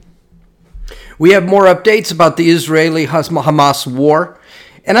We have more updates about the Israeli-Hamas war,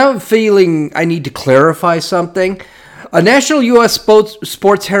 and I'm feeling I need to clarify something. A national U.S.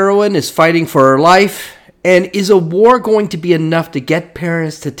 sports heroine is fighting for her life, and is a war going to be enough to get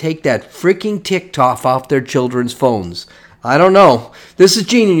parents to take that freaking TikTok off their children's phones? I don't know. This is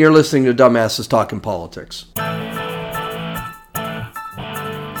Gene, and you're listening to Dumbasses Talking Politics.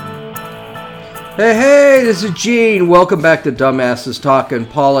 Hey, this is Gene. Welcome back to Dumbasses Talking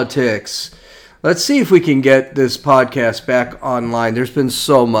Politics. Let's see if we can get this podcast back online. There's been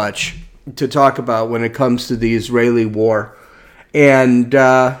so much to talk about when it comes to the Israeli war. And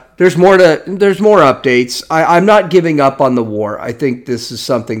there's more updates. I'm not giving up on the war. I think this is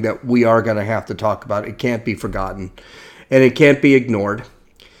something that we are going to have to talk about. It can't be forgotten, and it can't be ignored.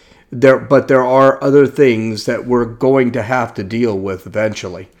 But there are other things that we're going to have to deal with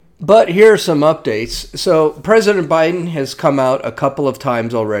eventually. But here are some updates. So President Biden has come out a couple of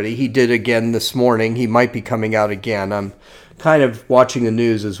times already. He did again this morning. He might be coming out again. I'm kind of watching the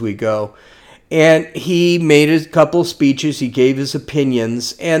news as we go. And he made a couple of speeches. He gave his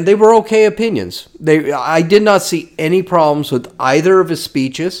opinions, and they were okay opinions. I did not see any problems with either of his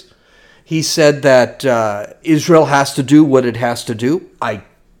speeches. He said that Israel has to do what it has to do. I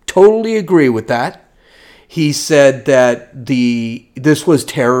totally agree with that. He said that this was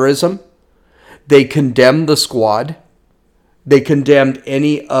terrorism. They condemned the squad. They condemned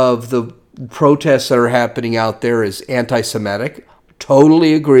any of the protests that are happening out there as anti-Semitic.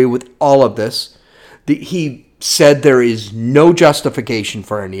 Totally agree with all of this. He said there is no justification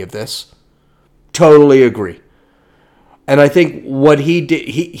for any of this. Totally agree. And I think what he did,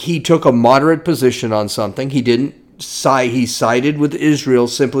 he took a moderate position on something. He didn't. He sided with Israel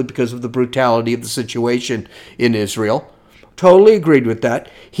simply because of the brutality of the situation in Israel. Totally agreed with that.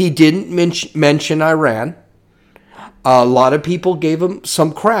 He didn't mention Iran. A lot of people gave him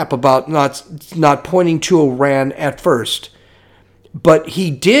some crap about not pointing to Iran at first. But he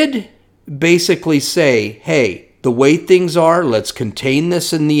did basically say, hey, the way things are, let's contain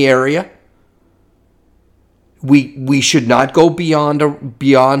this in the area. We should not go beyond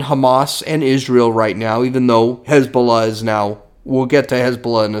Hamas and Israel right now, even though Hezbollah is now, we'll get to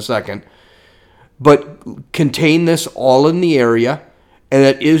Hezbollah in a second. But contain this all in the area, and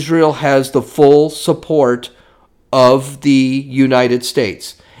that Israel has the full support of the United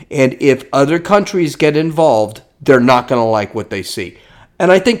States. And if other countries get involved, they're not going to like what they see.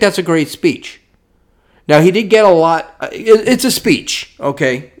 And I think that's a great speech. Now, he did get a lot. It's a speech,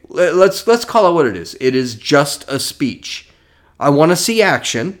 okay? Let's call it what it is. It is just a speech. I want to see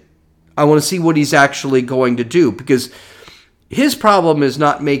action. I want to see what he's actually going to do, because his problem is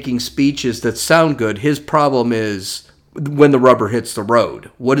not making speeches that sound good. His problem is when the rubber hits the road.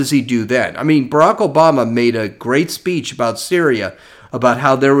 What does he do then? I mean, Barack Obama made a great speech about Syria, about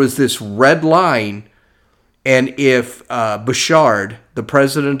how there was this red line, and if Bashar, the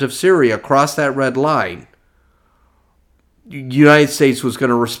president of Syria, crossed that red line, the United States was going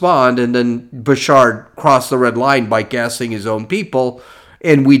to respond, and then Bashar crossed the red line by gassing his own people,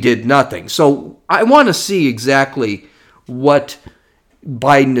 and we did nothing. So I want to see exactly what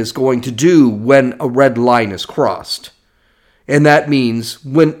Biden is going to do when a red line is crossed. And that means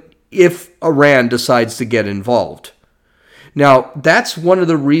if Iran decides to get involved. Now, that's one of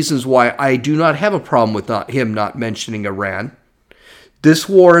the reasons why I do not have a problem with him not mentioning Iran. This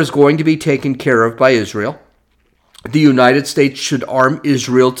war is going to be taken care of by Israel. The United States should arm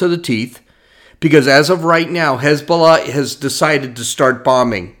Israel to the teeth, because as of right now, Hezbollah has decided to start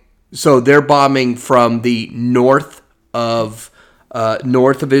bombing. So they're bombing from the north of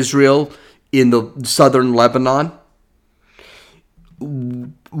Israel in the southern Lebanon.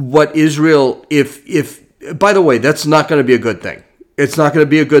 What Israel, if by the way, that's not going to be a good thing. It's not going to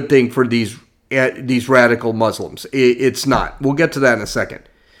be a good thing for these radical Muslims. It's not. We'll get to that in a second.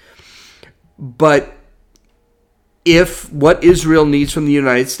 But if what Israel needs from the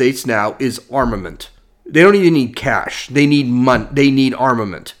United States now is armament, they don't even need cash. They need money. They need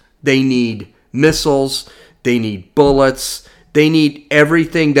armament. They need missiles. They need bullets. They need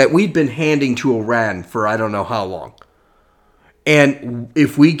everything that we've been handing to Iran for I don't know how long. And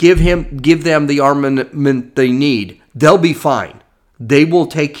if we give them the armament they need, they'll be fine. They will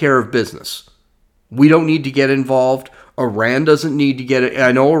take care of business. We don't need to get involved. Iran doesn't need to get it.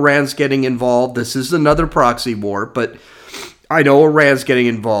 I know Iran's getting involved. This is another proxy war, but I know Iran's getting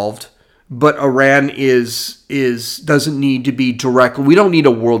involved. But Iran doesn't need to be directly. We don't need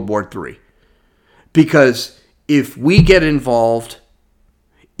a World War III, because if we get involved,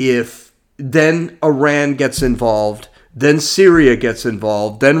 if then Iran gets involved, then Syria gets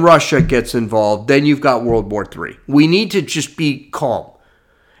involved, then Russia gets involved, then you've got World War III. We need to just be calm.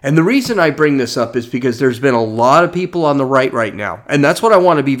 And the reason I bring this up is because there's been a lot of people on the right now. And that's what I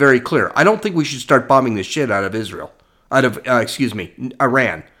want to be very clear. I don't think we should start bombing the shit out of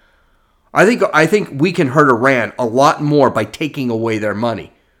Iran. I think we can hurt Iran a lot more by taking away their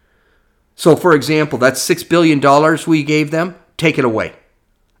money. So, for example, that's $6 billion we gave them. Take it away.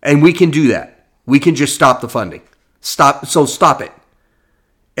 And we can do that. We can just stop the funding. Stop it.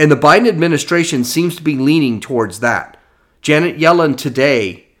 And the Biden administration seems to be leaning towards that. Janet Yellen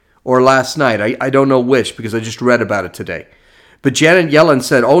today, or last night, I don't know which because I just read about it today. But Janet Yellen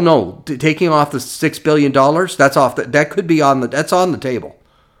said, "Oh no, taking off the $6 billion, that could be that's on the table.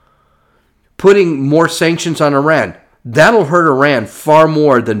 Putting more sanctions on Iran, that'll hurt Iran far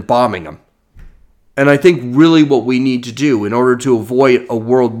more than bombing them." And I think really what we need to do in order to avoid a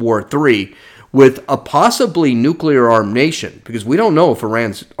World War III with a possibly nuclear-armed nation, because we don't know if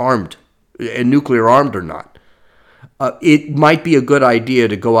Iran's armed and nuclear-armed or not, it might be a good idea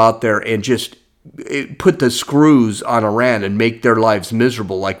to go out there and just put the screws on Iran and make their lives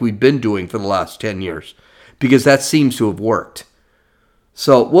miserable like we've been doing for the last 10 years, because that seems to have worked.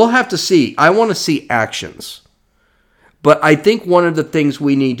 So we'll have to see. I want to see actions. But I think one of the things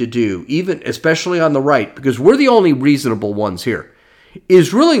we need to do, even especially on the right, because we're the only reasonable ones here,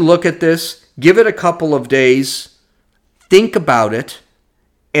 is really look at this, give it a couple of days, think about it,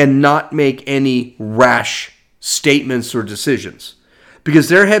 and not make any rash statements or decisions. Because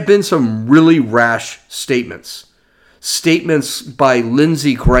there have been some really rash statements. Statements by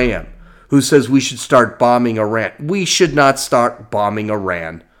Lindsey Graham, who says we should start bombing Iran. We should not start bombing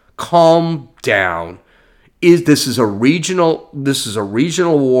Iran. Calm down. This is a regional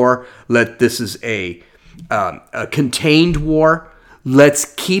war. This is a contained war.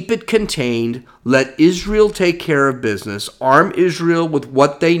 Let's keep it contained. Let Israel take care of business. Arm Israel with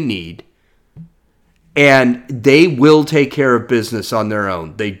what they need. And they will take care of business on their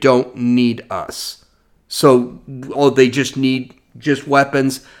own. They don't need us. So they just need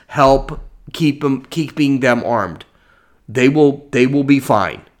weapons, help, keeping them armed. They will be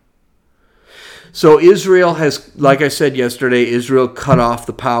fine. So Israel has, like I said yesterday, Israel cut off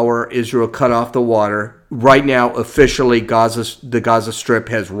the power. Israel cut off the water. Right now, officially, the Gaza Strip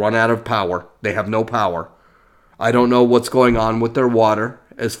has run out of power. They have no power. I don't know what's going on with their water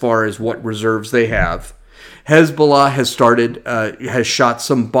as far as what reserves they have. Hezbollah has shot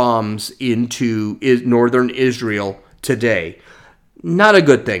some bombs into northern Israel today. Not a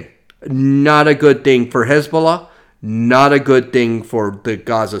good thing. Not a good thing for Hezbollah. Not a good thing for the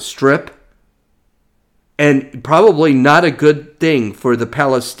Gaza Strip. And probably not a good thing for the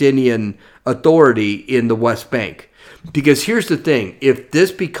Palestinian Authority in the West Bank. Because here's the thing. If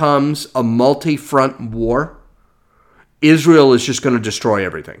this becomes a multi-front war, Israel is just going to destroy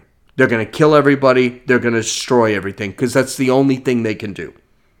everything. They're going to kill everybody. They're going to destroy everything because that's the only thing they can do.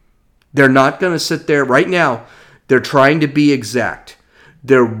 They're not going to sit there. Right now, they're trying to be exact.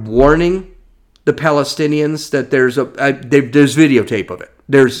 They're warning the Palestinians that there's videotape of it.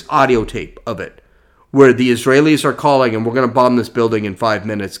 There's audio tape of it where the Israelis are calling and we're going to bomb this building in 5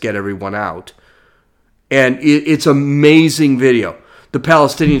 minutes, get everyone out. And it's amazing video. The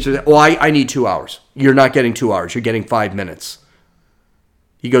Palestinians are, I need 2 hours. You're not getting 2 hours. You're getting 5 minutes.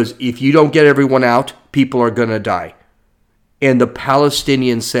 He goes, if you don't get everyone out, people are going to die. And the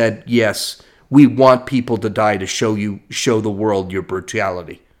Palestinians said, yes, we want people to die to show the world your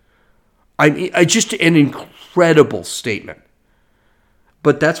brutality. Just an incredible statement.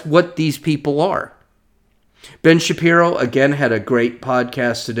 But that's what these people are. Ben Shapiro, again, had a great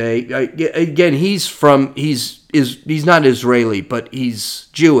podcast today. Again, he's not Israeli, but he's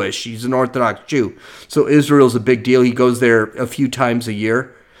Jewish. He's an Orthodox Jew. So Israel's a big deal. He goes there a few times a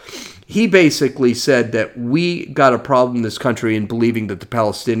year. He basically said that we got a problem in this country in believing that the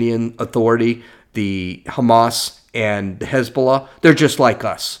Palestinian Authority, the Hamas, and the Hezbollah, they're just like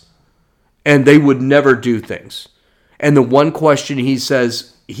us. And they would never do things. And the one question he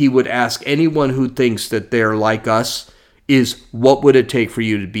says he would ask anyone who thinks that they're like us is, what would it take for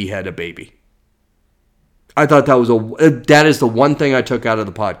you to behead a baby? I thought that is the one thing I took out of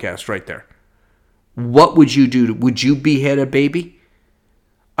the podcast right there. What would you do? Would you behead a baby?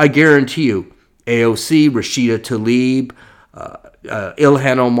 I guarantee you, AOC, Rashida Tlaib,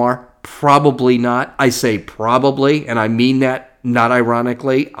 Ilhan Omar, probably not. I say probably, and I mean that not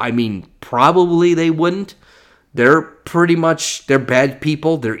ironically. I mean probably they wouldn't. They're bad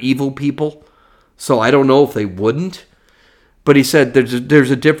people. They're evil people. So I don't know if they wouldn't. But he said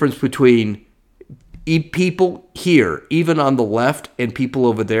there's a difference between people here, even on the left, and people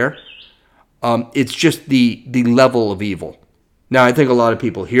over there. It's just the level of evil. Now, I think a lot of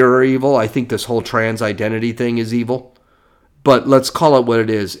people here are evil. I think this whole trans identity thing is evil. But let's call it what it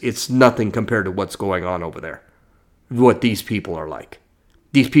is. It's nothing compared to what's going on over there. What these people are like.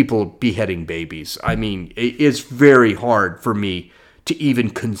 These people beheading babies. I mean, it's very hard for me to even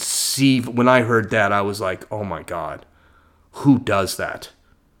conceive. When I heard that, I was like, oh my God, who does that?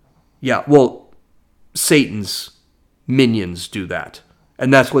 Yeah, well, Satan's minions do that.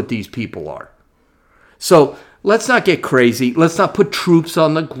 And that's what these people are. So let's not get crazy. Let's not put troops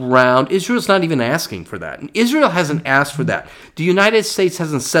on the ground. Israel's not even asking for that. And Israel hasn't asked for that. The United States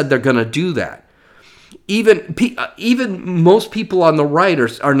hasn't said they're going to do that. Even most people on the right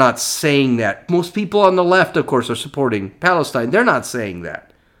are not saying that. Most people on the left, of course, are supporting Palestine. They're not saying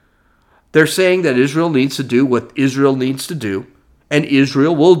that. They're saying that Israel needs to do what Israel needs to do, and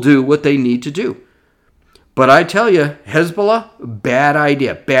Israel will do what they need to do. But I tell you, Hezbollah, bad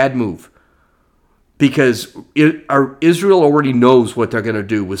idea, bad move. Because Israel already knows what they're going to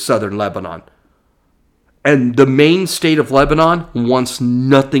do with southern Lebanon. And the main state of Lebanon wants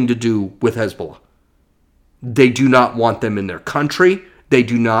nothing to do with Hezbollah. They do not want them in their country. They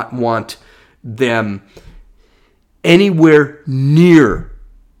do not want them anywhere near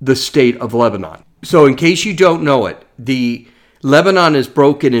the state of Lebanon. So in case you don't know it, Lebanon is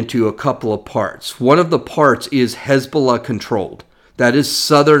broken into a couple of parts. One of the parts is Hezbollah controlled. That is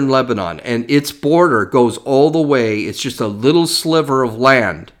southern Lebanon. And its border goes all the way. It's just a little sliver of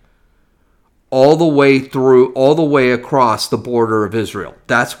land all the way across the border of Israel.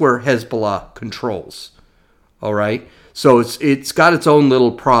 That's where Hezbollah controls. All right? So it's got its own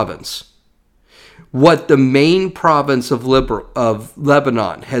little province. What the main province of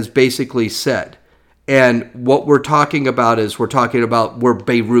Lebanon has basically said, and what we're talking about is we're talking about where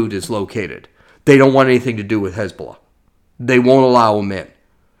Beirut is located. They don't want anything to do with Hezbollah. They won't allow them in.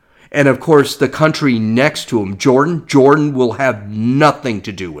 And of course, the country next to them, Jordan will have nothing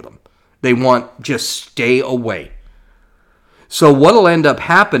to do with them. They want just stay away. So what will end up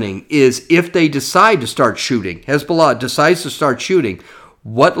happening is if they decide to start shooting, Hezbollah decides to start shooting,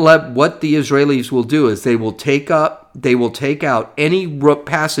 what the Israelis will do is they will take out any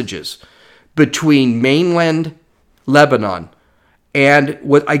passages between mainland Lebanon and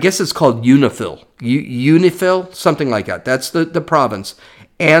what I guess it's called Unifil, something like that. That's the province,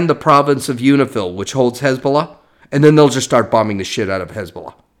 and the province of Unifil, which holds Hezbollah, and then they'll just start bombing the shit out of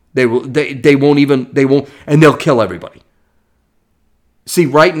Hezbollah. They won't, and they'll kill everybody. See,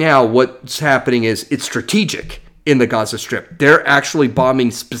 right now, what's happening is it's strategic in the Gaza Strip. They're actually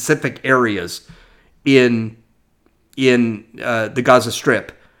bombing specific areas in the Gaza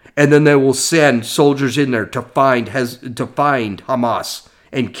Strip, and then they will send soldiers in there to find Hamas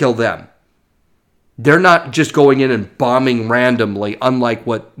and kill them. They're not just going in and bombing randomly, unlike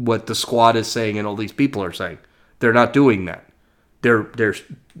what the squad is saying and all these people are saying. They're not doing that. They're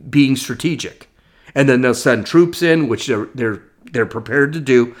being strategic, and then they'll send troops in, which they're prepared to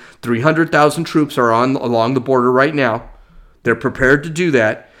do. 300,000 troops are along the border right now. They're prepared to do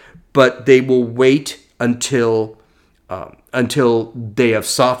that, but they will wait until they have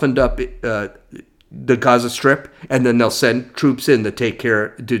softened up the Gaza Strip, and then they'll send troops in to take care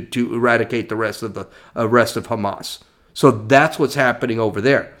to eradicate the rest of Hamas. So that's what's happening over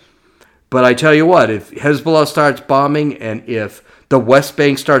there. But I tell you what, if Hezbollah starts bombing and if the West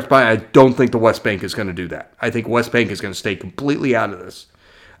Bank starts bombing, I don't think the West Bank is going to do that. I think West Bank is going to stay completely out of this.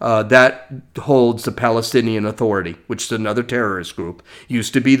 That holds the Palestinian Authority, which is another terrorist group.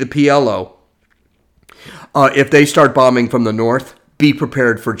 Used to be the PLO. If they start bombing from the north, be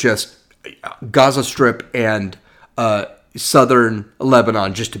prepared for just Gaza Strip and southern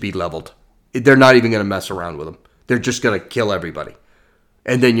Lebanon just to be leveled. They're not even going to mess around with them. They're just going to kill everybody.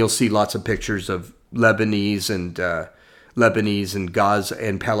 And then you'll see lots of pictures of Lebanese and Gaza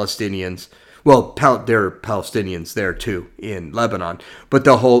and Palestinians. Well, there are Palestinians there too in Lebanon, but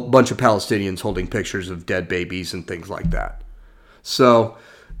the whole bunch of Palestinians holding pictures of dead babies and things like that. So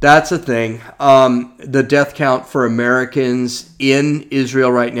that's a thing. The death count for Americans in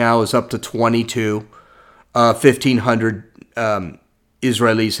Israel right now is up to 22. 1,500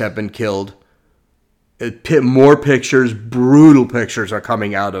 Israelis have been killed. More pictures, brutal pictures, are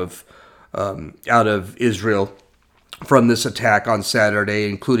coming out of Israel from this attack on Saturday,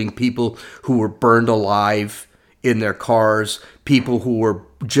 including people who were burned alive in their cars, people who were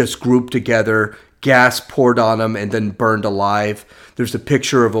just grouped together, gas poured on them, and then burned alive. There's a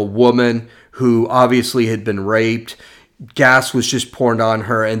picture of a woman who obviously had been raped. Gas was just poured on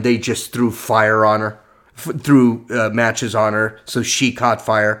her, and they just threw fire on her, threw matches on her, so she caught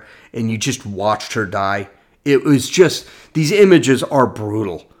fire, and you just watched her die. It was just, these images are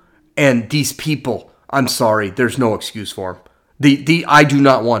brutal. And these people, I'm sorry, there's no excuse for them. I do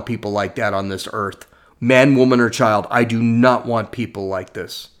not want people like that on this earth man, woman, or child. I do not want people like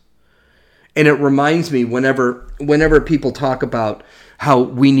this. And it reminds me whenever people talk about how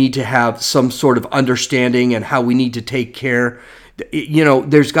we need to have some sort of understanding and how we need to take care,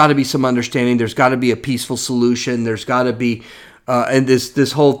 there's got to be some understanding. There's got to be a peaceful solution. There's got to be, and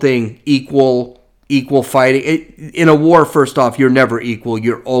this whole thing, equal fighting. In a war, first off, you're never equal.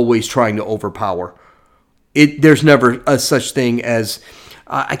 You're always trying to overpower. There's never a such thing as,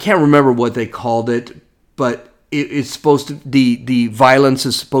 I can't remember what they called it, but it's supposed to, the violence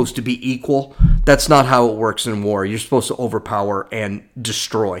is supposed to be equal. That's not how it works in war. You're supposed to overpower and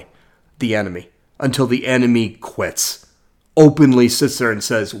destroy the enemy until the enemy quits. Openly sits there and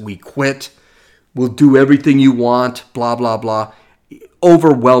says, we quit. We'll do everything you want, blah, blah, blah.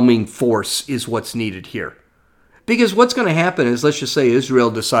 Overwhelming force is what's needed here. Because what's going to happen is, let's just say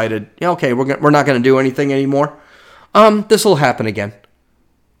Israel decided, okay, we're not going to do anything anymore. This will happen again.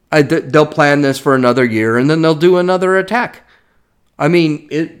 They'll plan this for another year, and then they'll do another attack. I mean,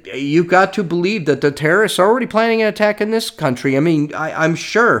 you've got to believe that the terrorists are already planning an attack in this country. I mean, I'm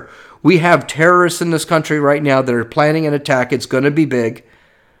sure we have terrorists in this country right now that are planning an attack. It's going to be big.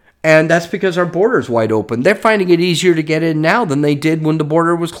 And that's because our border's wide open. They're finding it easier to get in now than they did when the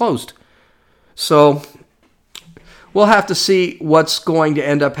border was closed. So we'll have to see what's going to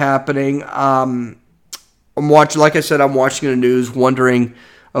end up happening. I'm watching the news, wondering,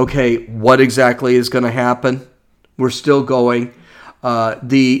 okay, what exactly is going to happen? We're still going.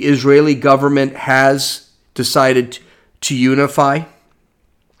 The Israeli government has decided to unify.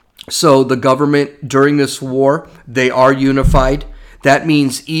 So the government during this war, they are unified. That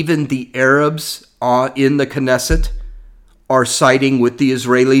means even the Arabs in the Knesset are siding with the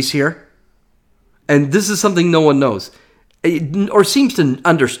Israelis here. And this is something no one knows or seems to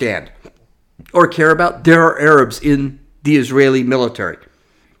understand or care about. There are Arabs in the Israeli military.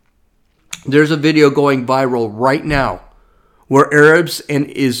 There's a video going viral right now where Arabs and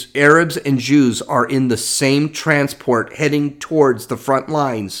Jews are in the same transport heading towards the front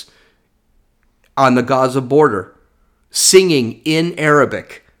lines on the Gaza border, singing in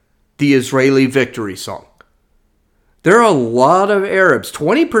Arabic the Israeli victory song. There are a lot of Arabs.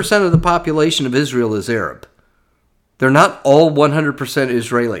 20% of the population of Israel is Arab. They're not all 100%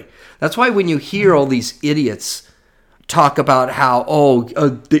 Israeli. That's why when you hear all these idiots talk about how,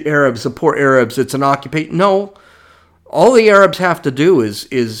 the Arabs, the poor Arabs, it's an occupation. No, all the Arabs have to do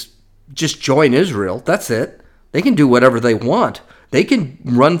is just join Israel. That's it. They can do whatever they want. They can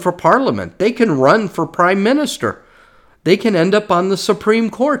run for parliament. They can run for prime minister. They can end up on the Supreme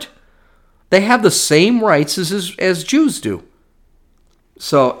Court. They have the same rights as Jews do.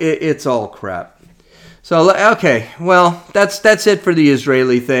 So it's all crap. So, okay, well, that's it for the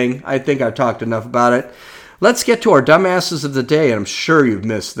Israeli thing. I think I've talked enough about it. Let's get to our dumbasses of the day, and I'm sure you've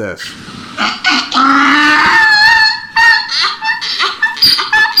missed this.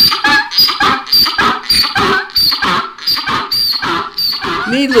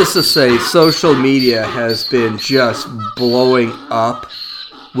 Needless to say, social media has been just blowing up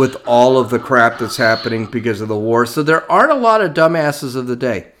with all of the crap that's happening because of the war. So there aren't a lot of dumbasses of the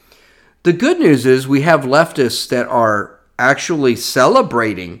day. The good news is we have leftists that are actually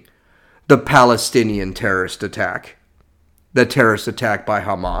celebrating the Palestinian terrorist attack, the terrorist attack by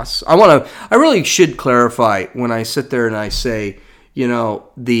Hamas. I really should clarify when I sit there and I say, I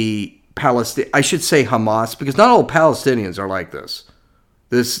should say Hamas, because not all Palestinians are like this.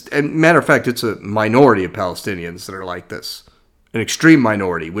 And matter of fact, it's a minority of Palestinians that are like this. An extreme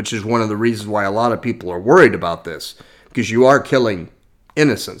minority, which is one of the reasons why a lot of people are worried about this, because you are killing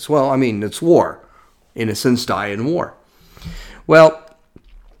innocents. Well, I mean, it's war. Innocents die in war. Well,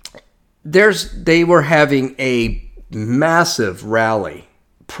 they were having a massive rally,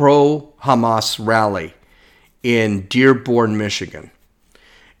 pro-Hamas rally in Dearborn, Michigan.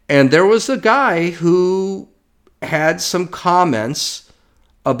 And there was a guy who had some comments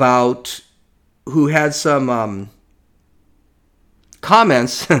about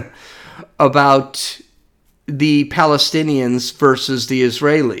the Palestinians versus the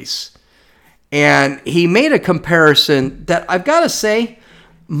Israelis. And he made a comparison that I've got to say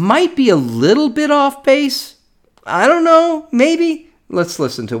might be a little bit off base. I don't know, maybe. Let's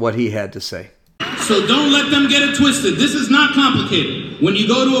listen to what he had to say. So don't let them get it twisted. This is not complicated. When you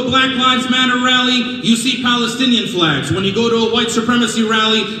go to a Black Lives Matter rally, you see Palestinian flags. When you go to a white supremacy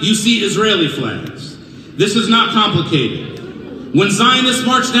rally, you see Israeli flags. This is not complicated. When Zionists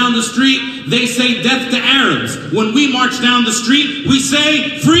march down the street, they say death to Arabs. When we march down the street, we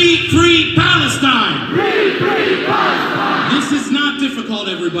say free, free Palestine. Free, free Palestine. This is not difficult,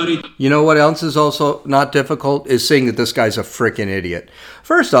 everybody. everybody. You know what else is also not difficult? Is saying that this guy's a freaking idiot.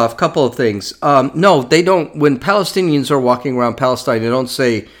 First off, couple of things. No, they don't. When Palestinians are walking around Palestine, they don't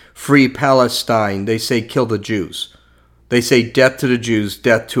say free Palestine. They say kill the Jews. They say death to the Jews,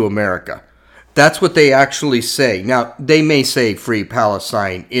 death to America. That's what they actually say. Now, they may say free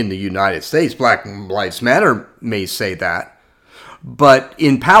Palestine in the United States. Black Lives Matter may say that. But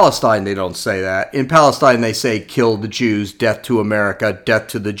in Palestine, they don't say that. In Palestine, they say kill the Jews, death to America, death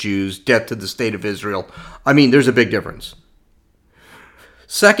to the Jews, death to the state of Israel. I mean, there's a big difference.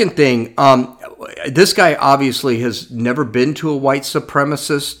 Second thing, this guy obviously has never been to a white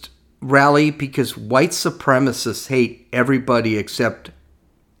supremacist rally because white supremacists hate everybody except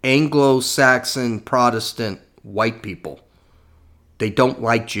Anglo-Saxon Protestant white people. They don't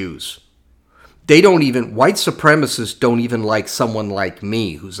like Jews. White supremacists don't even like someone like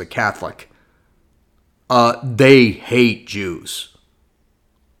me who's a Catholic. They hate Jews.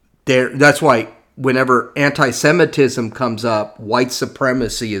 That's why whenever anti-Semitism comes up, white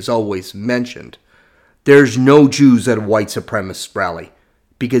supremacy is always mentioned. There's no Jews at a white supremacist rally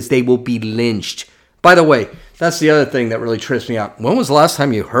because they will be lynched. By the way, that's the other thing that really trips me out. When was the last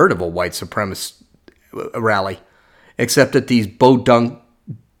time you heard of a white supremacist rally? Except at these podunk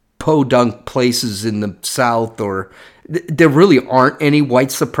places in the South, or there really aren't any white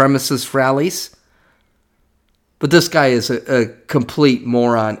supremacist rallies. But this guy is a complete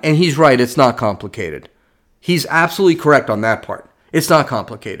moron. And he's right, it's not complicated. He's absolutely correct on that part. It's not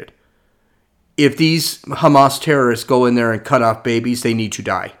complicated. If these Hamas terrorists go in there and cut off babies, they need to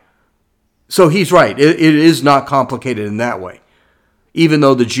die. So he's right. It is not complicated in that way. Even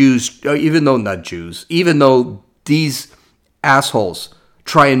though these assholes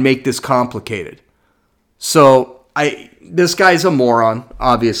try and make this complicated. So this guy's a moron,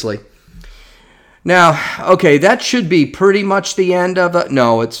 obviously. Now, okay, that should be pretty much the end of it.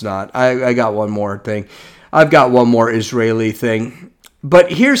 No, it's not. I got one more thing. I've got one more Israeli thing.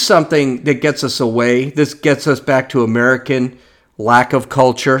 But here's something that gets us away. This gets us back to American lack of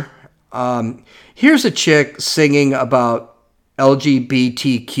culture. Here's a chick singing about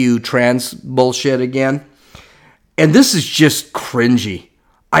LGBTQ trans bullshit again. And this is just cringy.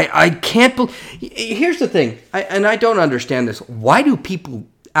 I can't believe... Here's the thing, and I don't understand this. Why do people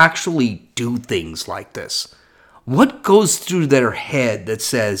actually do things like this? What goes through their head that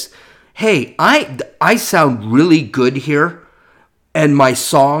says, hey, I sound really good here, and my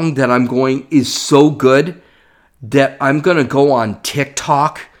song that I'm going is so good that I'm going to go on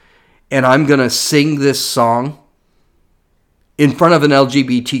TikTok and I'm going to sing this song in front of an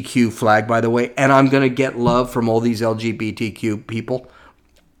LGBTQ flag, by the way, and I'm going to get love from all these LGBTQ people.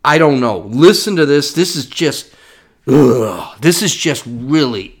 I don't know. Listen to this. This is just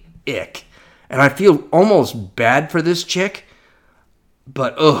really ick. And I feel almost bad for this chick.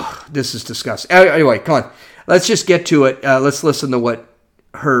 But, this is disgusting. Anyway, come on. Let's just get to it. Let's listen to what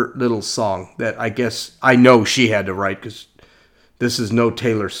her little song that I know she had to write, because this is no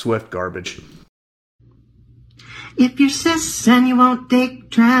Taylor Swift garbage. If you're cis and you won't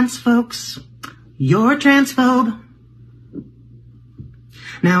date trans folks, you're a transphobe.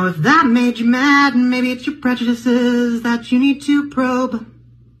 Now if that made you mad, maybe it's your prejudices that you need to probe.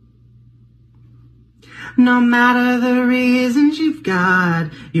 No matter the reasons you've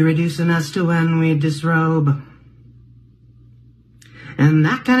got, you're reducing us to when we disrobe. And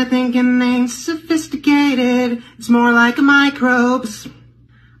that kind of thinking ain't sophisticated, it's more like a microbes.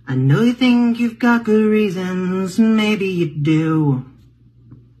 I know you think you've got good reasons, maybe you do.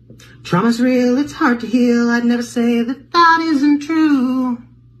 Trauma's real, it's hard to heal, I'd never say that that isn't true.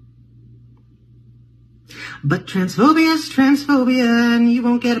 But transphobia's transphobia, and you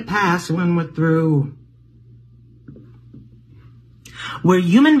won't get a pass when we're through. We're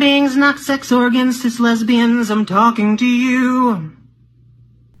human beings, not sex organs, cis lesbians, I'm talking to you.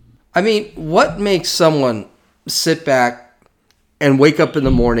 I mean, what makes someone sit back and wake up in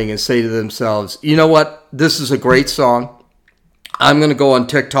the morning and say to themselves, you know what, this is a great song. I'm going to go on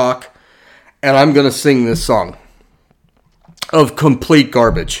TikTok and I'm going to sing this song of complete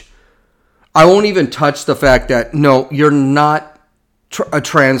garbage. I won't even touch the fact that, no, you're not a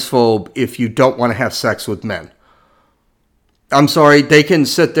transphobe if you don't want to have sex with men. I'm sorry, they can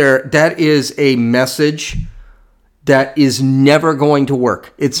sit there. That is a message that is never going to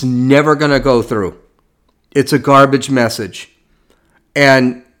work. It's never going to go through. It's a garbage message.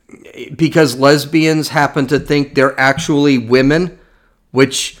 And because lesbians happen to think they're actually women,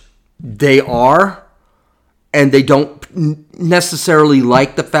 which they are, and they don't necessarily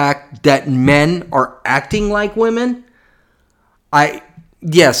like the fact that men are acting like women,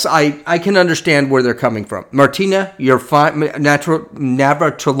 yes, I can understand where they're coming from. Martina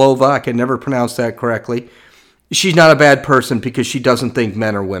Navratilova, I can never pronounce that correctly. She's not a bad person because she doesn't think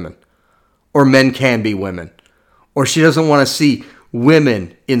men are women, or men can be women, or she doesn't want to see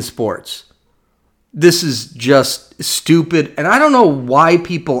women in sports. This is just stupid, and I don't know why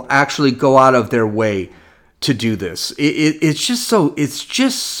people actually go out of their way to do this. It's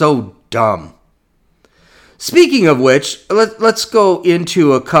just so dumb. Speaking of which, let's go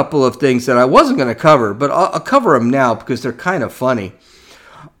into a couple of things that I wasn't going to cover, but I'll cover them now because they're kind of funny.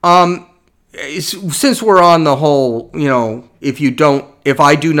 Since we're on the whole, if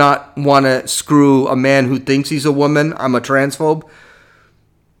I do not want to screw a man who thinks he's a woman, I'm a transphobe.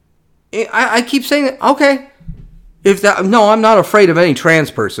 I keep saying that, okay. No, I'm not afraid of any trans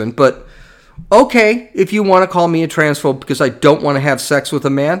person, but okay, if you want to call me a transphobe because I don't want to have sex with a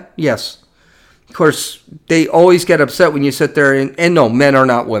man, yes. Of course, they always get upset when you sit there and no, men are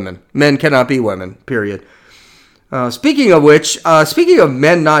not women. Men cannot be women, period. Speaking of which, speaking of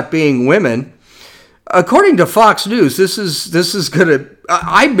men not being women, according to Fox News, this is gonna.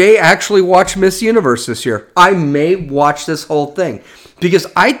 I may actually watch Miss Universe this year. I may watch this whole thing because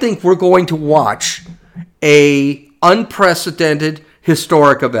I think we're going to watch a unprecedented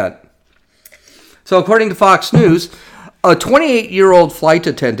historic event. So, according to Fox News, a 28-year-old flight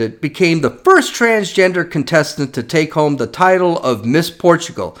attendant became the first transgender contestant to take home the title of Miss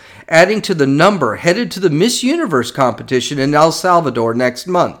Portugal, adding to the number headed to the Miss Universe competition in El Salvador next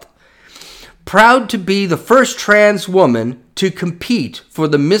month. Proud to be the first trans woman to compete for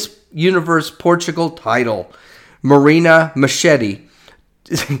the Miss Universe Portugal title, Marina Machete.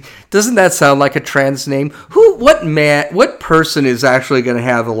 Doesn't that sound like a trans name? What person is actually going to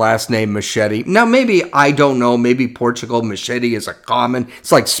have the last name Machete? Now, maybe, I don't know, maybe Portugal Machete is a common,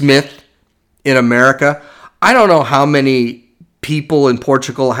 it's like Smith in America. I don't know how many people in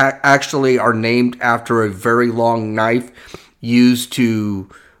Portugal actually are named after a very long knife used to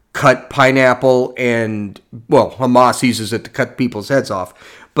cut pineapple and, well, Hamas uses it to cut people's heads off.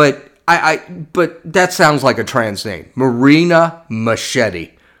 But but that sounds like a trans name. Marina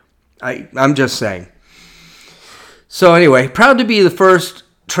Machete. I'm just saying. So anyway, proud to be the first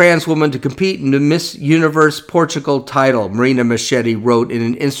trans woman to compete in the Miss Universe Portugal title, Marina Machete wrote in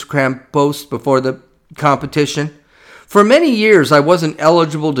an Instagram post before the competition. For many years, I wasn't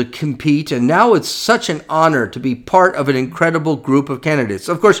eligible to compete, and now it's such an honor to be part of an incredible group of candidates.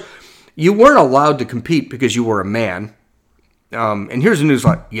 Of course, you weren't allowed to compete because you were a man. And here's a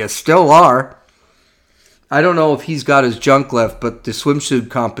newsline. You still are. I don't know if he's got his junk left, but the swimsuit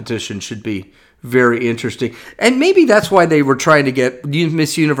competition should be very interesting. And maybe that's why they were trying to get,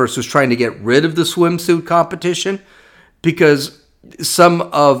 Miss Universe was trying to get rid of the swimsuit competition, because some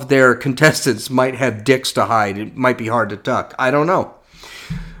of their contestants might have dicks to hide. It might be hard to tuck. I don't know.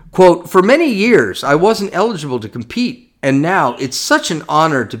 Quote, for many years, I wasn't eligible to compete, and now it's such an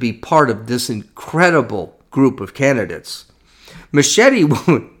honor to be part of this incredible group of candidates. Machete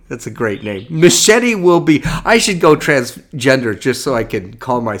will, that's a great name. Machete will be, I should go transgender just so I can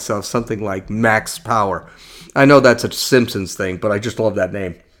call myself something like Max Power. I know that's a Simpsons thing, but I just love that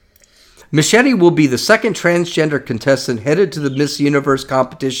name. Machete will be the second transgender contestant headed to the Miss Universe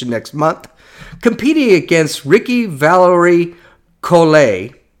competition next month, competing against Ricky Valerie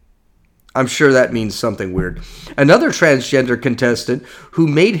Collet. I'm sure that means something weird. Another transgender contestant who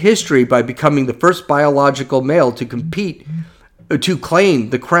made history by becoming the first biological male to claim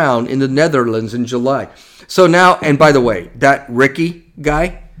the crown in the Netherlands in July. So now, and by the way, that Ricky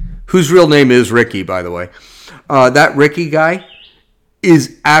guy, whose real name is Ricky, by the way, that Ricky guy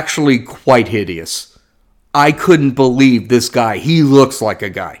is actually quite hideous. I couldn't believe this guy. He looks like a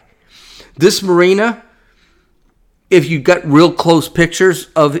guy. This Marina, if you got real close pictures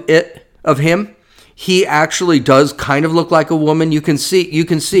of him, he actually does kind of look like a woman. You can see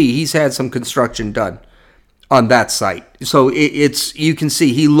he's had some construction done on that site. So you can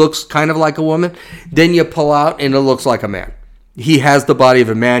see he looks kind of like a woman. Then you pull out and it looks like a man. He has the body of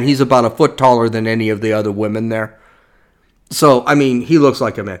a man. He's about a foot taller than any of the other women there. So, I mean, he looks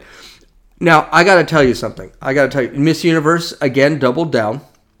like a man. Now, I got to tell you something. Miss Universe, again, doubled down.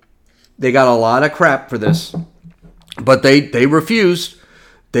 They got a lot of crap for this. But they refused.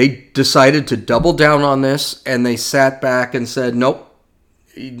 They decided to double down on this, and they sat back and said, nope,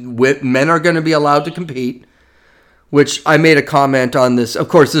 men are going to be allowed to compete, which I made a comment on this. Of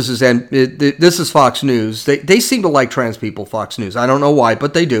course, this is Fox News. They seem to like trans people, Fox News. I don't know why,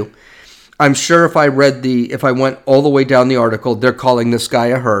 but they do. I'm sure if I went all the way down the article, they're calling this guy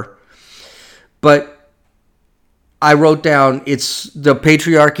a her. But I wrote down, it's the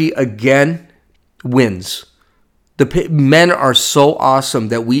patriarchy again wins. Men are so awesome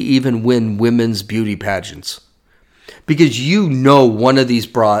that we even win women's beauty pageants. Because one of these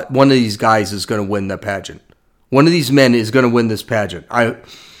guys is going to win the pageant. One of these men is going to win this pageant.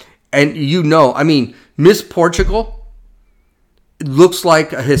 Miss Portugal looks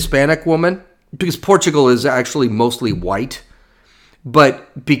like a Hispanic woman because Portugal is actually mostly white.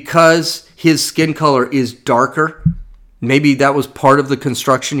 But because his skin color is darker, maybe that was part of the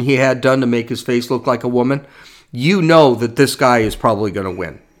construction he had done to make his face look like a woman. You know that this guy is probably going to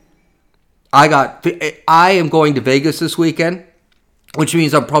win. I am going to Vegas this weekend, which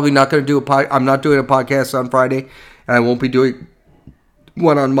means I'm probably not going to I'm not doing a podcast on Friday, and I won't be doing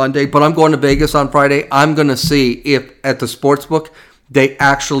one on Monday, but I'm going to Vegas on Friday. I'm going to see if at the sportsbook they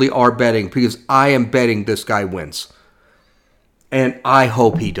actually are betting, because I am betting this guy wins. And I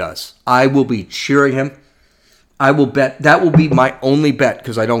hope he does. I will be cheering him. I will bet, that will be my only bet,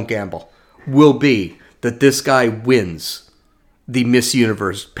 because I don't gamble, will be that this guy wins the Miss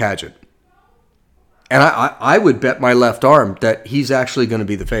Universe pageant. And I would bet my left arm that he's actually going to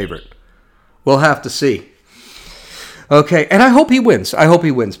be the favorite. We'll have to see. Okay, and I hope he wins.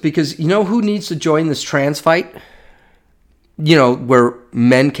 Because you know who needs to join this trans fight? Where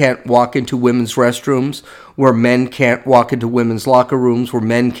men can't walk into women's restrooms, where men can't walk into women's locker rooms, where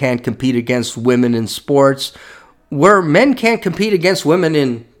men can't compete against women in sports, where men can't compete against women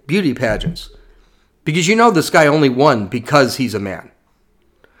in beauty pageants. Because this guy only won because he's a man.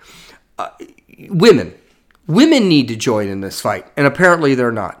 Women need to join in this fight, and apparently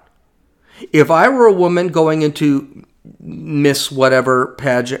they're not. If I were a woman going into Miss whatever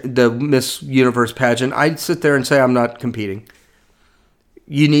pageant, the Miss Universe pageant, I'd sit there and say, I'm not competing.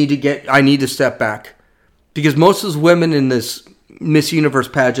 I need to step back. Because most of the women in this Miss Universe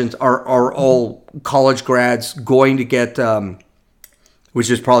pageant are all college grads going to get,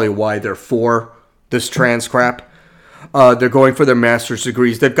 which is probably why they're for this trans crap. They're going for their master's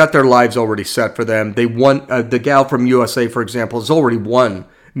degrees. They've got their lives already set for them. They won. The gal from USA, for example, has already won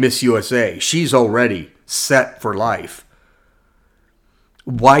Miss USA. She's already set for life.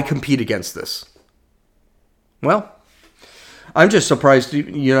 Why compete against this? Well, I'm just surprised the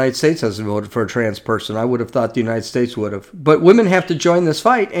United States hasn't voted for a trans person. I would have thought the United States would have. But women have to join this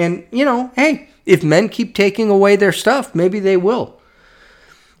fight. And, hey, if men keep taking away their stuff, maybe they will.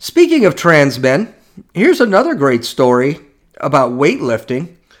 Speaking of trans men, here's another great story about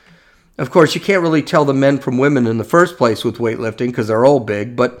weightlifting. Of course, you can't really tell the men from women in the first place with weightlifting because they're all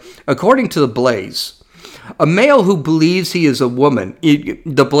big. But according to The Blaze, a male who believes he is a woman,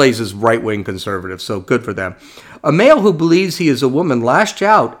 The Blaze is right-wing conservative, so good for them. A male who believes he is a woman lashed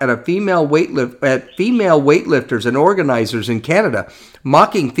out at female weightlifters and organizers in Canada,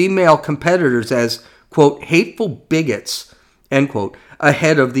 mocking female competitors as, quote, hateful bigots, end quote,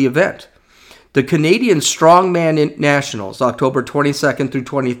 ahead of the event. The Canadian Strongman Nationals, October 22nd through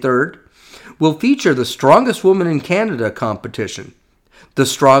 23rd, will feature the Strongest Woman in Canada competition, the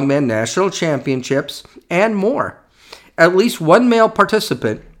Strongman National Championships, and more. At least one male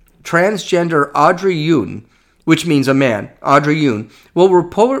participant, transgender Audrey Yoon, which means a man, Audrey Yoon, will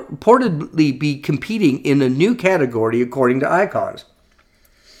reportedly be competing in a new category according to Icons.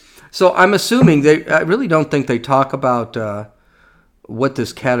 So I'm assuming I really don't think they talk about what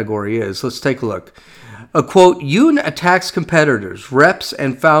this category is. Let's take a look. A quote, Yoon attacks competitors, reps,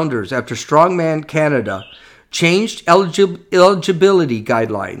 and founders after Strongman Canada changed eligibility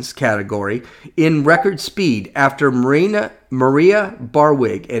guidelines category in record speed after Maria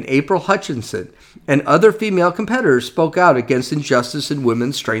Barwig and April Hutchinson and other female competitors spoke out against injustice in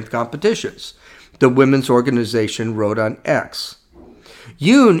women's strength competitions, the women's organization wrote on X.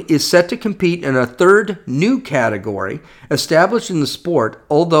 Yoon is set to compete in a third new category established in the sport,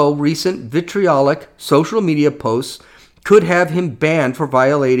 although recent vitriolic social media posts could have him banned for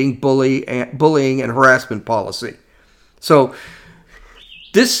violating bullying and harassment policy. So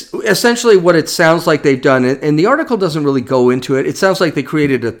this essentially what it sounds like they've done, and the article doesn't really go into it. It sounds like they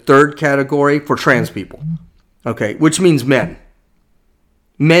created a third category for trans people, okay, which means men.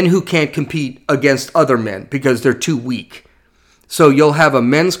 Men who can't compete against other men because they're too weak. So you'll have a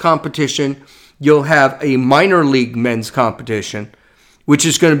men's competition, you'll have a minor league men's competition, which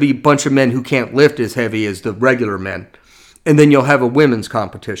is going to be a bunch of men who can't lift as heavy as the regular men. And then you'll have a women's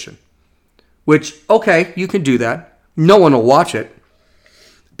competition, which, okay, you can do that. No one will watch it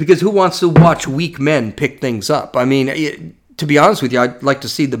because who wants to watch weak men pick things up? I mean, to be honest with you, I'd like to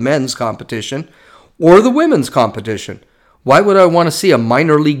see the men's competition or the women's competition. Why would I want to see a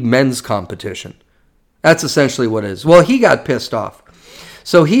minor league men's competition? That's essentially what it is. Well, he got pissed off.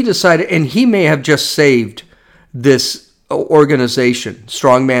 So he decided, and he may have just saved this organization,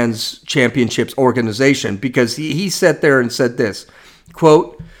 Strongman's Championships organization, because he sat there and said this,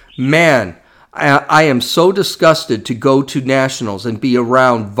 quote, "Man, I am so disgusted to go to nationals and be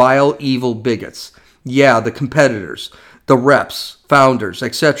around vile, evil bigots. Yeah, the competitors, the reps, founders,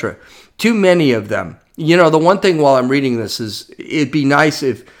 etc. Too many of them. You know, the one thing while I'm reading this is it'd be nice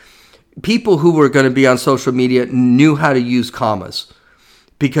if people who were going to be on social media knew how to use commas,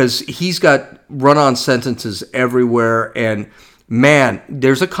 because he's got run-on sentences everywhere, and man,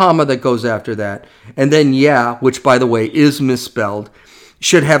 there's a comma that goes after that. And then yeah, which by the way is misspelled,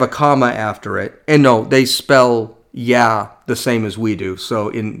 should have a comma after it. And no, they spell yeah the same as we do. So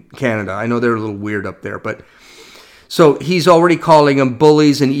in Canada, I know they're a little weird up there, but so he's already calling them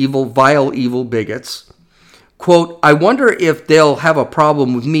bullies and evil, vile, evil bigots. Quote, "I wonder if they'll have a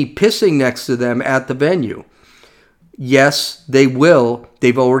problem with me pissing next to them at the venue." Yes, they will.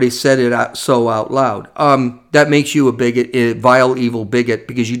 They've already said it out loud. That makes you a bigot, a vile, evil bigot,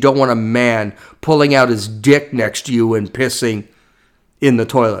 because you don't want a man pulling out his dick next to you and pissing in the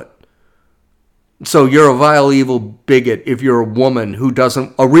toilet. So you're a vile, evil bigot if you're a woman who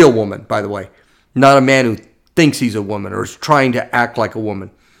doesn't, a real woman, by the way, not a man who thinks he's a woman or is trying to act like a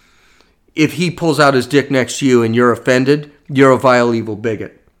woman. If he pulls out his dick next to you and you're offended, you're a vile, evil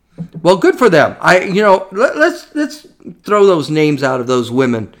bigot. Well, good for them. Let's throw those names out of those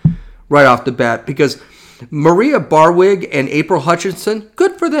women right off the bat, because Maria Barwig and April Hutchinson,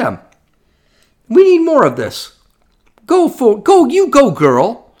 good for them. We need more of this. You go,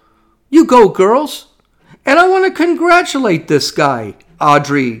 girl. You go, girls. And I want to congratulate this guy,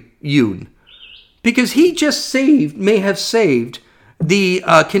 Audrey Yoon, because he just may have saved the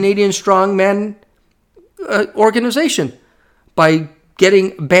Canadian Strongman organization by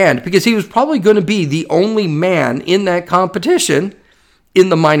getting banned, because he was probably going to be the only man in that competition in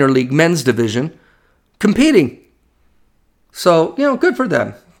the minor league men's division competing. So, good for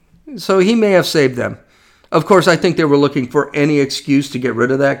them. So he may have saved them. Of course, I think they were looking for any excuse to get rid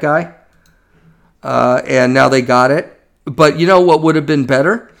of that guy. And now they got it. But you know what would have been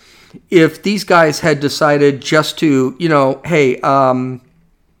better? If these guys had decided just to, hey, how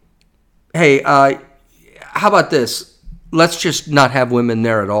about this? Let's just not have women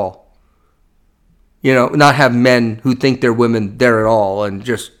there at all. Not have men who think they're women there at all. And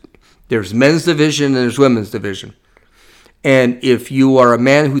just, there's men's division and there's women's division. And if you are a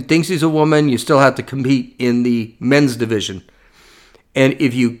man who thinks he's a woman, you still have to compete in the men's division. And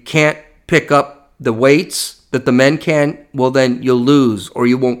if you can't pick up the weights that the men can, well, then you'll lose or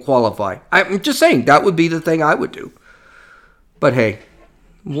you won't qualify. I'm just saying that would be the thing I would do. But hey,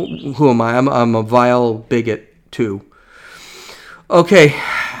 who am I? I'm a vile bigot too. Okay,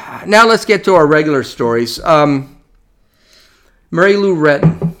 now let's get to our regular stories. Mary Lou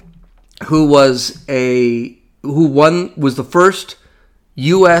Retton, who was the first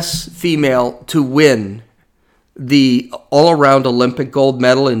U.S. female to win the all-around Olympic gold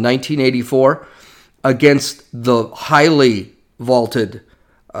medal in 1984 against the highly vaulted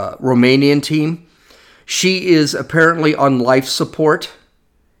Romanian team. She is apparently on life support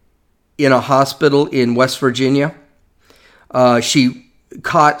in a hospital in West Virginia. She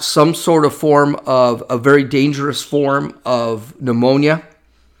caught some sort of form of a very dangerous form of pneumonia.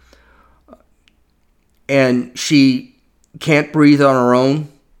 And she can't breathe on her own.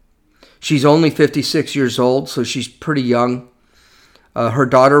 She's only 56 years old, so she's pretty young. Her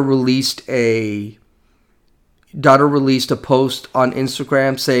daughter released a post on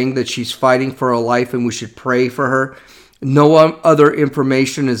Instagram saying that she's fighting for her life and we should pray for her. No other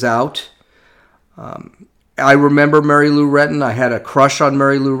information is out. I remember Mary Lou Retton. I had a crush on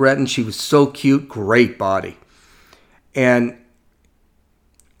Mary Lou Retton. She was so cute, great body. And,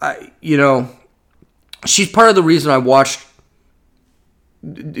 she's part of the reason I watched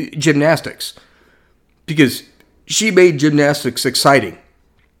gymnastics, because she made gymnastics exciting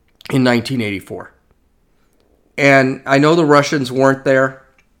in 1984. And I know the Russians weren't there,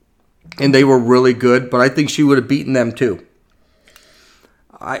 and they were really good, but I think she would have beaten them too.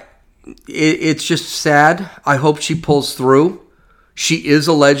 It's just sad. I hope she pulls through. She is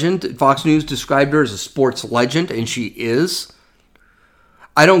a legend. Fox News described her as a sports legend, and she is.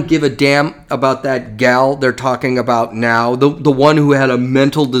 I don't give a damn about that gal they're talking about now, the one who had a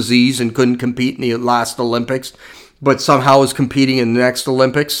mental disease and couldn't compete in the last Olympics, but somehow is competing in the next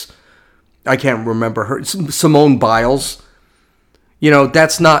Olympics. I can't remember her. Simone Biles.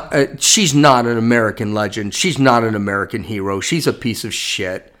 She's not an American legend. She's not an American hero. She's a piece of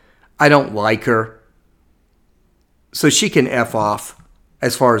shit. I don't like her. So she can F off,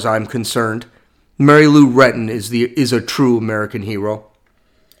 as far as I'm concerned. Mary Lou Retton is a true American hero.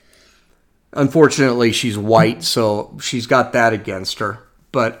 Unfortunately, she's white, so she's got that against her.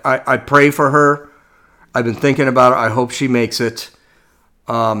 But I pray for her. I've been thinking about it. I hope she makes it.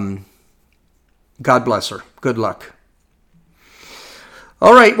 God bless her. Good luck.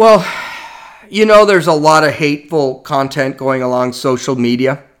 All right, well, there's a lot of hateful content going along social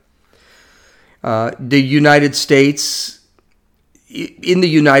media. In the United States,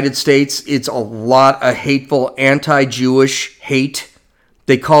 it's a lot of hateful anti-Jewish hate.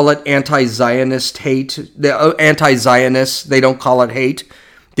 They call it anti-Zionist hate. Anti-Zionists, they don't call it hate.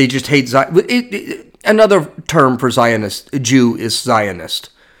 They just hate another term for Zionist, Jew, is Zionist.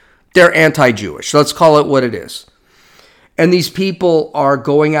 They're anti-Jewish. Let's call it what it is. And these people are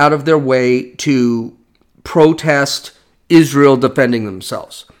going out of their way to protest Israel defending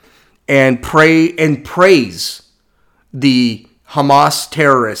themselves and praise the Hamas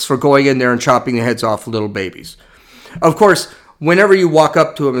terrorists for going in there and chopping the heads off little babies. Of course, whenever you walk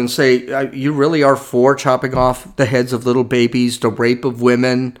up to them and say, you really are for chopping off the heads of little babies, the rape of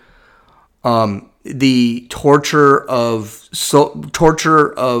women, the torture of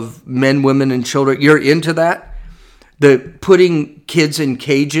men, women, and children, you're into that? The putting kids in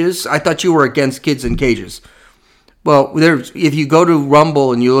cages? I thought you were against kids in cages. Well, if you go to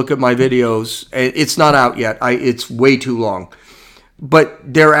Rumble and you look at my videos, it's not out yet. It's way too long. But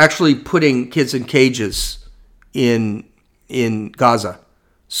they're actually putting kids in cages in Gaza.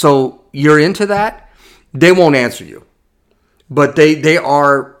 So you're into that? They won't answer you. But they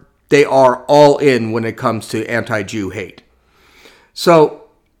are all in when it comes to anti-Jew hate. So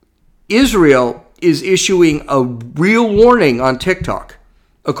Israel is issuing a real warning on TikTok.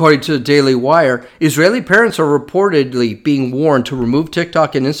 According to the Daily Wire, Israeli parents are reportedly being warned to remove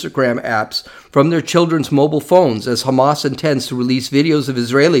TikTok and Instagram apps from their children's mobile phones as Hamas intends to release videos of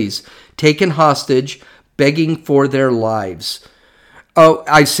Israelis taken hostage, begging for their lives. Oh,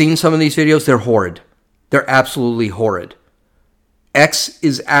 I've seen some of these videos. They're horrid. They're absolutely horrid. X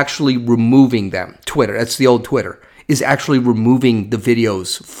is actually removing them. Twitter, that's the old Twitter, is actually removing the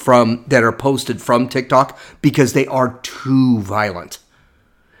videos that are posted from TikTok because they are too violent.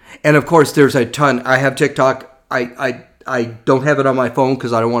 And of course, there's a ton. I have TikTok. I don't have it on my phone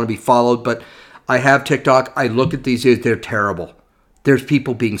because I don't want to be followed, but I have TikTok. I look at these. They're terrible. There's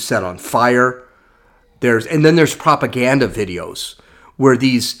people being set on fire. And then there's propaganda videos where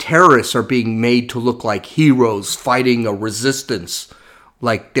these terrorists are being made to look like heroes fighting a resistance,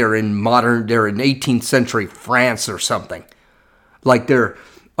 like they're in 18th century France or something, like they're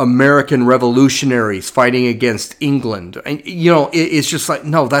American revolutionaries fighting against England. And, it's just like,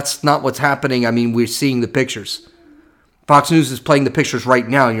 no, that's not what's happening. I mean, we're seeing the pictures. Fox News is playing the pictures right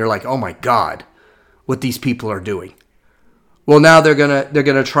now, and you're like, oh my God, what these people are doing. Well, now they're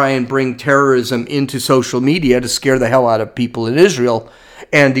gonna try and bring terrorism into social media to scare the hell out of people in Israel,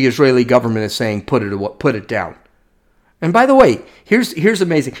 and the Israeli government is saying put it down. And by the way, here's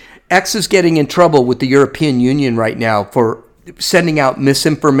amazing. X is getting in trouble with the European Union right now for sending out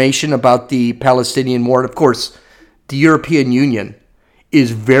misinformation about the Palestinian war. And of course, the European Union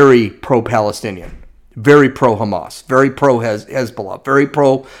is very pro-Palestinian, very pro-Hamas, very pro-Hezbollah, very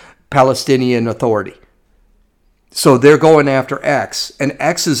pro-Palestinian Authority. So they're going after X, and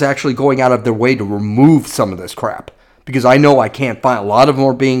X is actually going out of their way to remove some of this crap. Because I know I can't find, a lot of them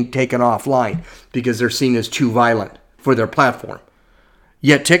are being taken offline because they're seen as too violent for their platform.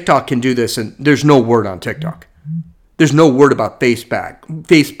 Yet TikTok can do this, and there's no word on TikTok. There's no word about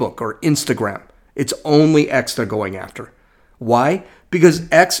Facebook or Instagram. It's only X they're going after. Why? Because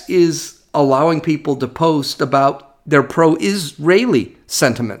X is allowing people to post about their pro-Israeli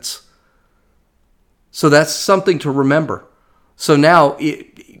sentiments. So that's something to remember. So now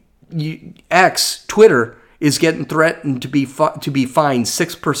Twitter, is getting threatened to be fined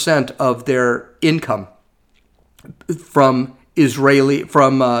 6% of their income from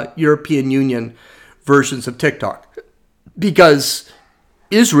European Union versions of TikTok, because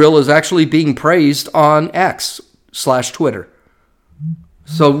Israel is actually being praised on X/Twitter.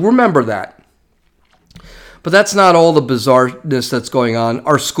 So remember that. But that's not all the bizarreness that's going on.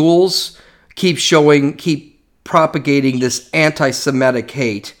 Our schools keep propagating this anti-Semitic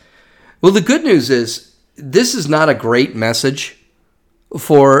hate. Well, the good news is this is not a great message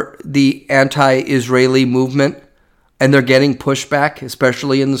for the anti-Israeli movement, and they're getting pushback,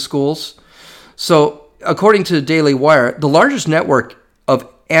 especially in the schools. So, according to the Daily Wire, the largest network of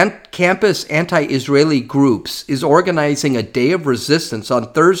campus anti-Israeli groups is organizing a day of resistance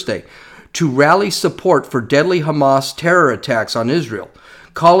on Thursday to rally support for deadly Hamas terror attacks on Israel,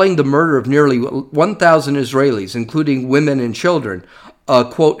 calling the murder of nearly 1,000 Israelis, including women and children, a,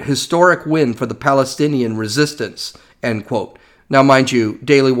 quote, historic win for the Palestinian resistance, end quote. Now, mind you,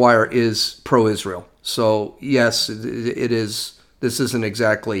 Daily Wire is pro-Israel. So, yes, it is. This isn't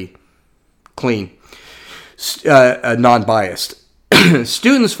exactly clean, non-biased.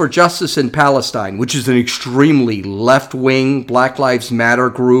 Students for Justice in Palestine, which is an extremely left-wing Black Lives Matter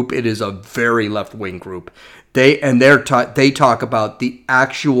group. It is a very left-wing group. They talk about the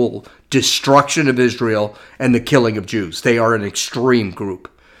actual destruction of Israel and the killing of Jews. They are an extreme group.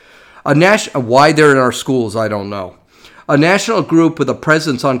 Why they're in our schools, I don't know. A national group with a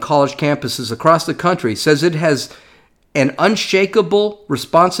presence on college campuses across the country says it has an unshakable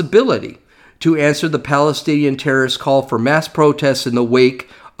responsibility to answer the Palestinian terrorists' call for mass protests in the wake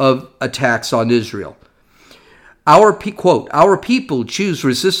of attacks on Israel. Our people choose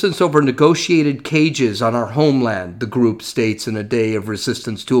resistance over negotiated cages on our homeland, the group states in a Day of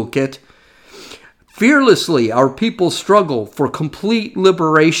Resistance toolkit. Fearlessly, our people struggle for complete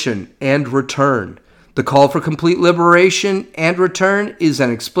liberation and return. The call for complete liberation and return is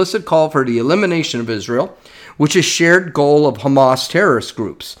an explicit call for the elimination of Israel, which is a shared goal of Hamas terrorist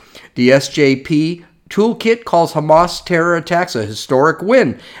groups. The SJP toolkit calls Hamas terror attacks a historic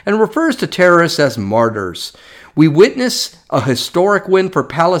win and refers to terrorists as martyrs. We witness a historic win for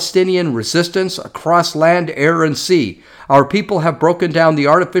Palestinian resistance across land, air, and sea. Our people have broken down the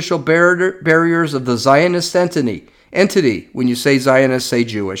artificial barriers of the Zionist entity. When you say Zionist, say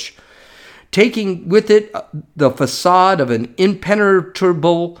Jewish. Taking with it the facade of an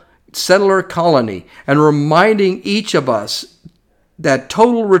impenetrable settler colony and reminding each of us that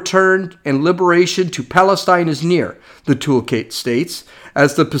total return and liberation to Palestine is near, the toolkit states.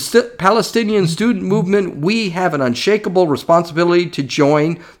 As the Palestinian student movement, we have an unshakable responsibility to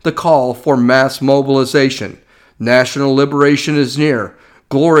join the call for mass mobilization. National liberation is near.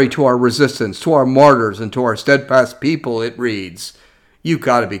 Glory to our resistance, to our martyrs, and to our steadfast people, it reads. You've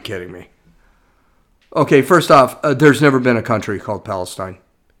got to be kidding me. Okay, first off, there's never been a country called Palestine.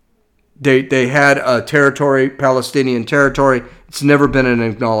 They had a territory, Palestinian territory. It's never been an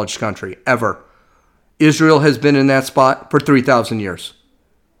acknowledged country, ever. Israel has been in that spot for 3,000 years.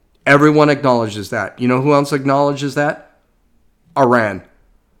 Everyone acknowledges that. You know who else acknowledges that? Iran.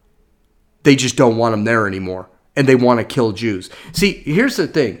 They just don't want them there anymore. And they want to kill Jews. See, here's the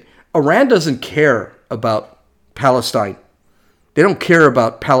thing. Iran doesn't care about Palestine. They don't care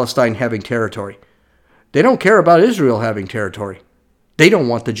about Palestine having territory. They don't care about Israel having territory. They don't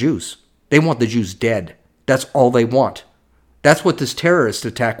want the Jews. They want the Jews dead. That's all they want. That's what this terrorist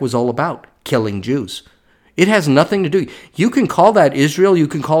attack was all about, killing Jews. It has nothing to do. You can call that Israel, you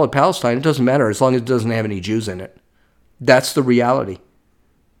can call it Palestine. It doesn't matter as long as it doesn't have any Jews in it. That's the reality.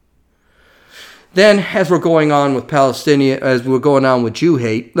 Then, as we're going on with Jew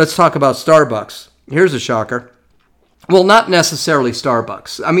hate, let's talk about Starbucks. Here's a shocker. Well, not necessarily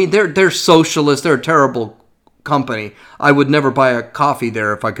Starbucks. I mean, they're socialists. They're a terrible company. I would never buy a coffee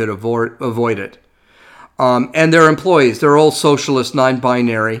there if I could avoid it. And their employees, they're all socialist,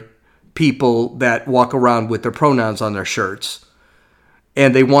 non-binary people that walk around with their pronouns on their shirts.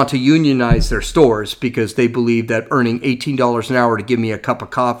 And they want to unionize their stores because they believe that earning $18 an hour to give me a cup of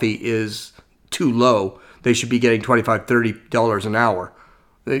coffee is too low. They should be getting $25, $30 an hour.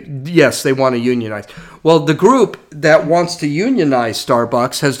 Yes, they want to unionize. Well, the group that wants to unionize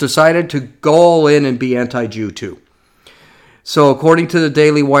Starbucks has decided to go all in and be anti-Jew too. So according to the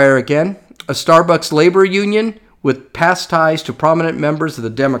Daily Wire again, a Starbucks labor union with past ties to prominent members of the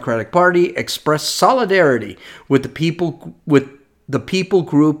Democratic Party expressed solidarity with the people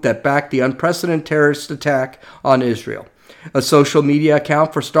group that backed the unprecedented terrorist attack on Israel. A social media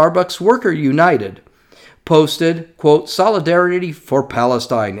account for Starbucks Worker United posted, quote, "Solidarity for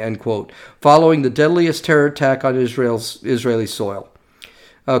Palestine," end quote, following the deadliest terror attack on Israeli soil.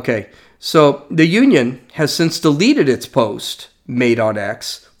 Okay, so the union has since deleted its post made on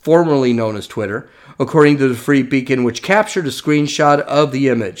X, formerly known as Twitter, according to the Free Beacon, which captured a screenshot of the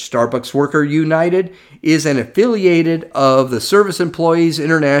image. Starbucks Worker United is an affiliated of the Service Employees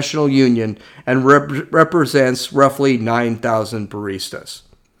International Union and represents roughly 9,000 baristas.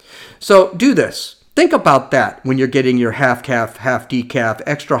 So do this. Think about that when you're getting your half decaf,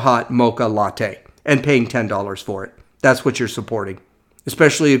 extra hot mocha latte and paying $10 for it. That's what you're supporting,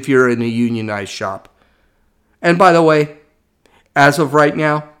 especially if you're in a unionized shop. And by the way, as of right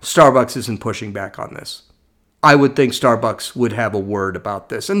now, Starbucks isn't pushing back on this. I would think Starbucks would have a word about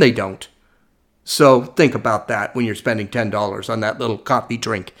this, and they don't. So think about that when you're spending $10 on that little coffee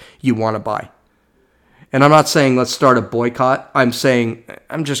drink you want to buy. And I'm not saying let's start a boycott. I'm saying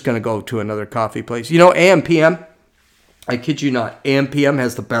I'm just going to go to another coffee place. You know, AM/PM, I kid you not, AM/PM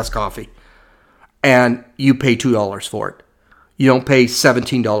has the best coffee. And you pay $2 for it. You don't pay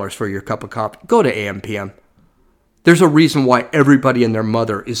 $17 for your cup of coffee. Go to AM/PM. There's a reason why everybody and their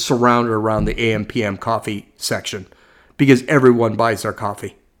mother is surrounded around the AM/PM coffee section, because everyone buys their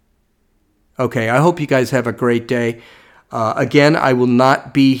coffee. Okay, I hope you guys have a great day. Again, I will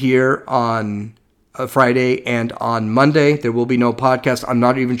not be here on Friday and on Monday. There will be no podcast. I'm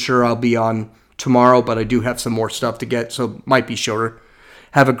not even sure I'll be on tomorrow, but I do have some more stuff to get, so it might be shorter.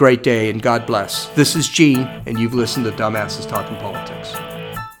 Have a great day, and God bless. This is Gene, and you've listened to Dumbasses Talking Politics.